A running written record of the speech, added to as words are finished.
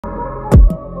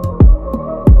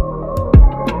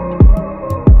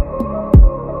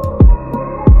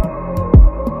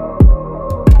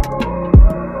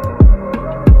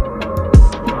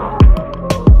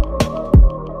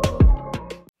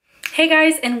Hey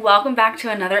guys, and welcome back to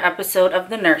another episode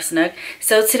of the Nurse Nook.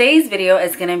 So today's video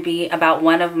is going to be about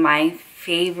one of my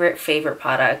favorite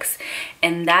products,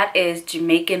 and that is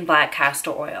Jamaican black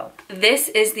castor oil. This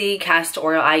is the castor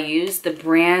oil I use. The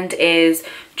brand is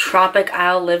Tropic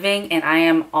Isle Living, and I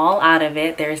am all out of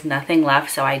it. There's nothing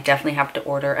left, so I definitely have to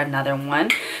order another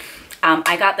one.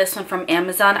 I got this one from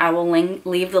Amazon. I will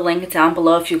leave the link down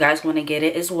below if you guys want to get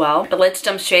it as well. But let's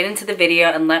jump straight into the video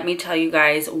and let me tell you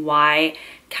guys why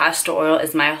castor oil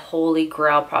is my holy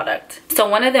grail product. So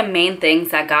one of the main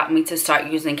things that got me to start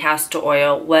using castor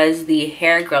oil was the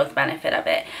hair growth benefit of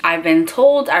it. I've been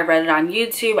told, I read it on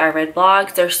YouTube, I read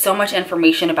blogs, there's so much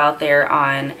information about there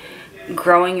on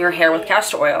growing your hair with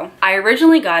castor oil. I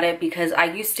originally got it because I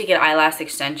used to get eyelash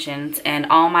extensions and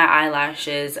all my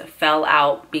eyelashes fell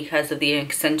out because of the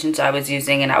extensions I was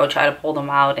using, and I would try to pull them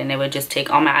out and it would just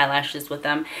take all my eyelashes with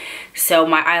them. So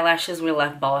my eyelashes were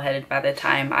left bald headed by the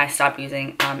time I stopped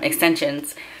using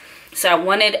extensions. So I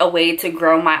wanted a way to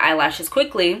grow my eyelashes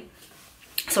quickly.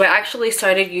 So I actually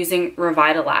started using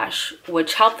Revitalash,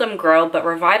 which helped them grow, but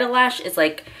Revitalash is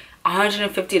like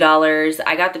 $150.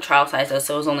 I got the trial size though,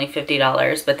 so it was only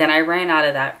 $50, but then I ran out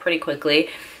of that pretty quickly.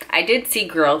 I did see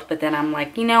growth, but then I'm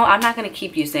like, you know, I'm not going to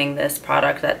keep using this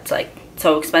product that's like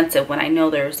so expensive when I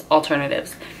know there's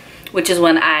alternatives, which is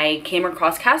when I came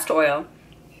across castor oil.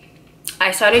 I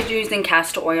started using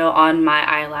castor oil on my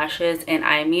eyelashes and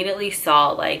I immediately saw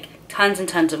like tons and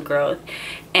tons of growth,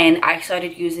 and I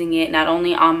started using it not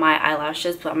only on my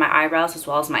eyelashes but on my eyebrows as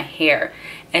well as my hair.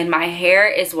 And my hair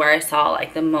is where I saw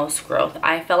like the most growth.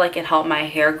 I felt like it helped my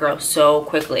hair grow so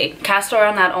quickly. Castor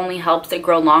oil not only helps it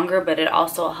grow longer, but it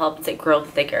also helps it grow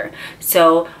thicker.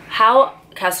 So how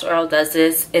castor oil does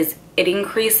this is it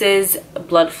increases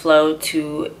blood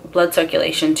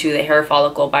circulation to the hair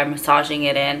follicle by massaging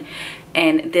it in,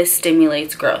 and this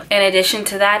stimulates growth. In addition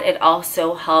to that, it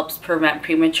also helps prevent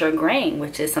premature graying,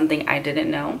 which is something I didn't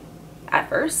know at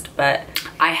first, but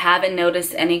I haven't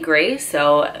noticed any gray,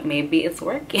 so maybe it's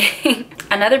working.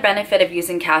 Another benefit of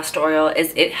using castor oil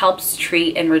is it helps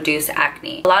treat and reduce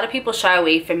acne. A lot of people shy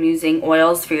away from using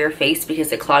oils for your face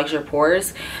because it clogs your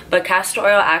pores, but castor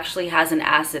oil actually has an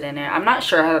acid in it. I'm not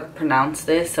sure how to pronounce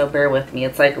this, so bear with me.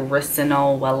 It's like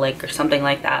ricinoleic or something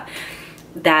like that.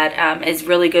 That is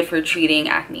really good for treating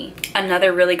acne.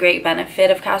 Another really great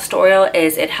benefit of castor oil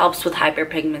is it helps with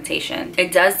hyperpigmentation.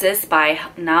 It does this by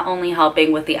not only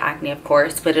helping with the acne, of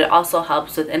course, but it also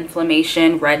helps with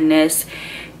inflammation, redness.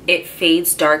 It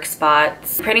fades dark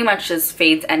spots, pretty much just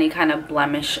fades any kind of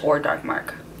blemish or dark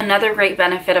mark. Another great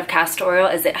benefit of castor oil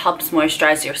is it helps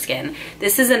moisturize your skin.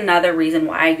 This is another reason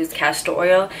why I use castor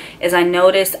oil, is I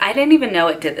noticed, I didn't even know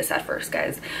it did this at first,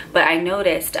 guys, but I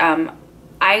noticed,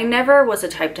 I never was the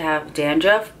type to have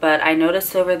dandruff, but I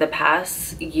noticed over the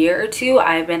past year or two,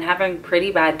 I've been having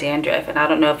pretty bad dandruff, and I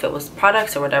don't know if it was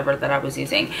products or whatever that I was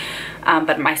using,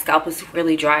 but my scalp was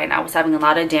really dry and I was having a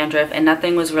lot of dandruff and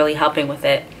nothing was really helping with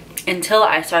it until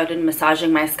I started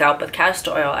massaging my scalp with castor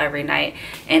oil every night,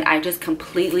 and I just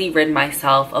completely rid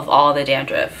myself of all the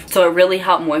dandruff. So it really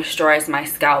helped moisturize my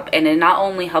scalp, and it not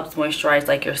only helps moisturize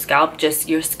like your scalp, just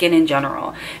your skin in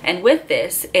general. And with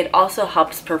this, it also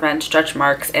helps prevent stretch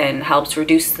marks and helps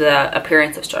reduce the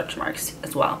appearance of stretch marks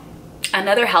as well.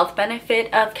 Another health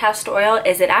benefit of castor oil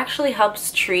is it actually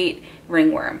helps treat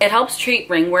ringworm. It helps treat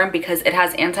ringworm because it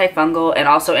has antifungal and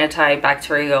also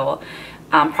antibacterial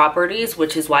properties,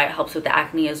 which is why it helps with the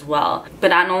acne as well.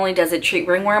 But not only does it treat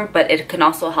ringworm, but it can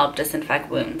also help disinfect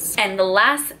wounds. And the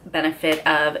last benefit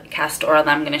of castor oil that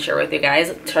I'm going to share with you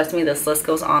guys, trust me, this list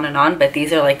goes on and on, but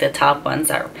these are like the top ones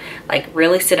that like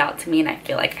really stood out to me and I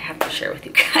feel like I have to share with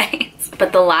you guys.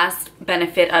 But the last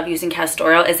benefit of using castor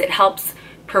oil is it helps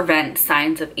prevent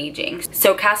signs of aging.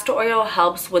 So castor oil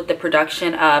helps with the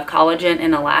production of collagen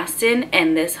and elastin,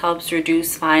 and this helps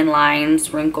reduce fine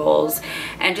lines, wrinkles,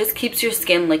 and just keeps your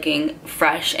skin looking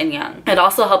fresh and young. It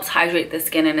also helps hydrate the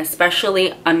skin, and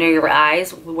especially under your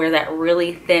eyes where that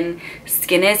really thin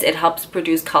skin is, it helps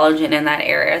produce collagen in that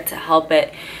area to help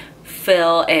it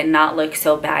fill and not look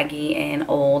so baggy and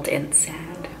old and sad.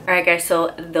 Alright guys,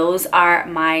 so those are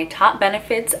my top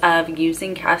benefits of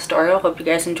using castor oil. Hope you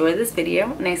guys enjoyed this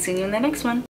video, and I'll see you in the next one.